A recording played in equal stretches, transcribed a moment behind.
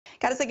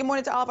Gotta say good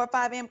morning to all of our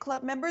 5 a.m.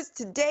 Club members.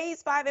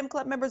 Today's 5 a.m.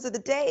 Club members of the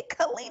day,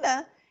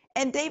 Kalina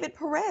and David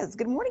Perez.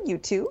 Good morning, you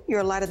two.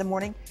 You're a light of the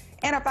morning.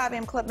 And our 5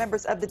 a.m. Club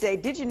members of the day.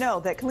 Did you know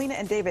that Kalina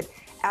and David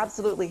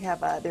absolutely have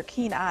their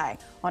keen eye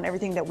on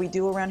everything that we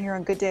do around here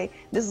on Good Day?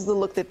 This is the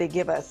look that they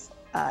give us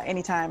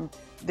anytime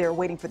they're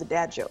waiting for the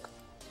dad joke.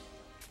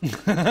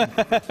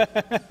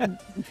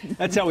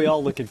 That's how we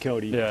all look at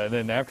Cody. Yeah, and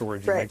then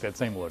afterwards you Right. make that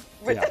same look.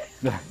 Yeah.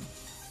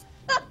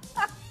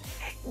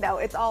 No,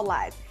 it's all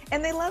lies.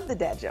 And they love the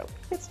dad joke.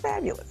 It's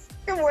fabulous.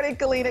 Good morning,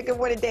 Kalina. Good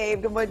morning,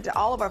 Dave. Good morning to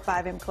all of our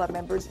 5 a.m. Club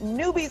members.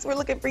 Newbies, we're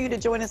looking for you to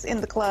join us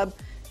in the club.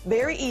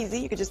 Very easy.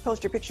 You can just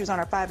post your pictures on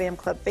our 5 a.m.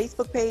 Club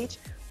Facebook page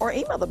or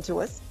email them to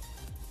us,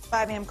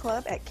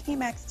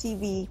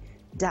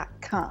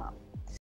 5amclub@kmaxtv.com.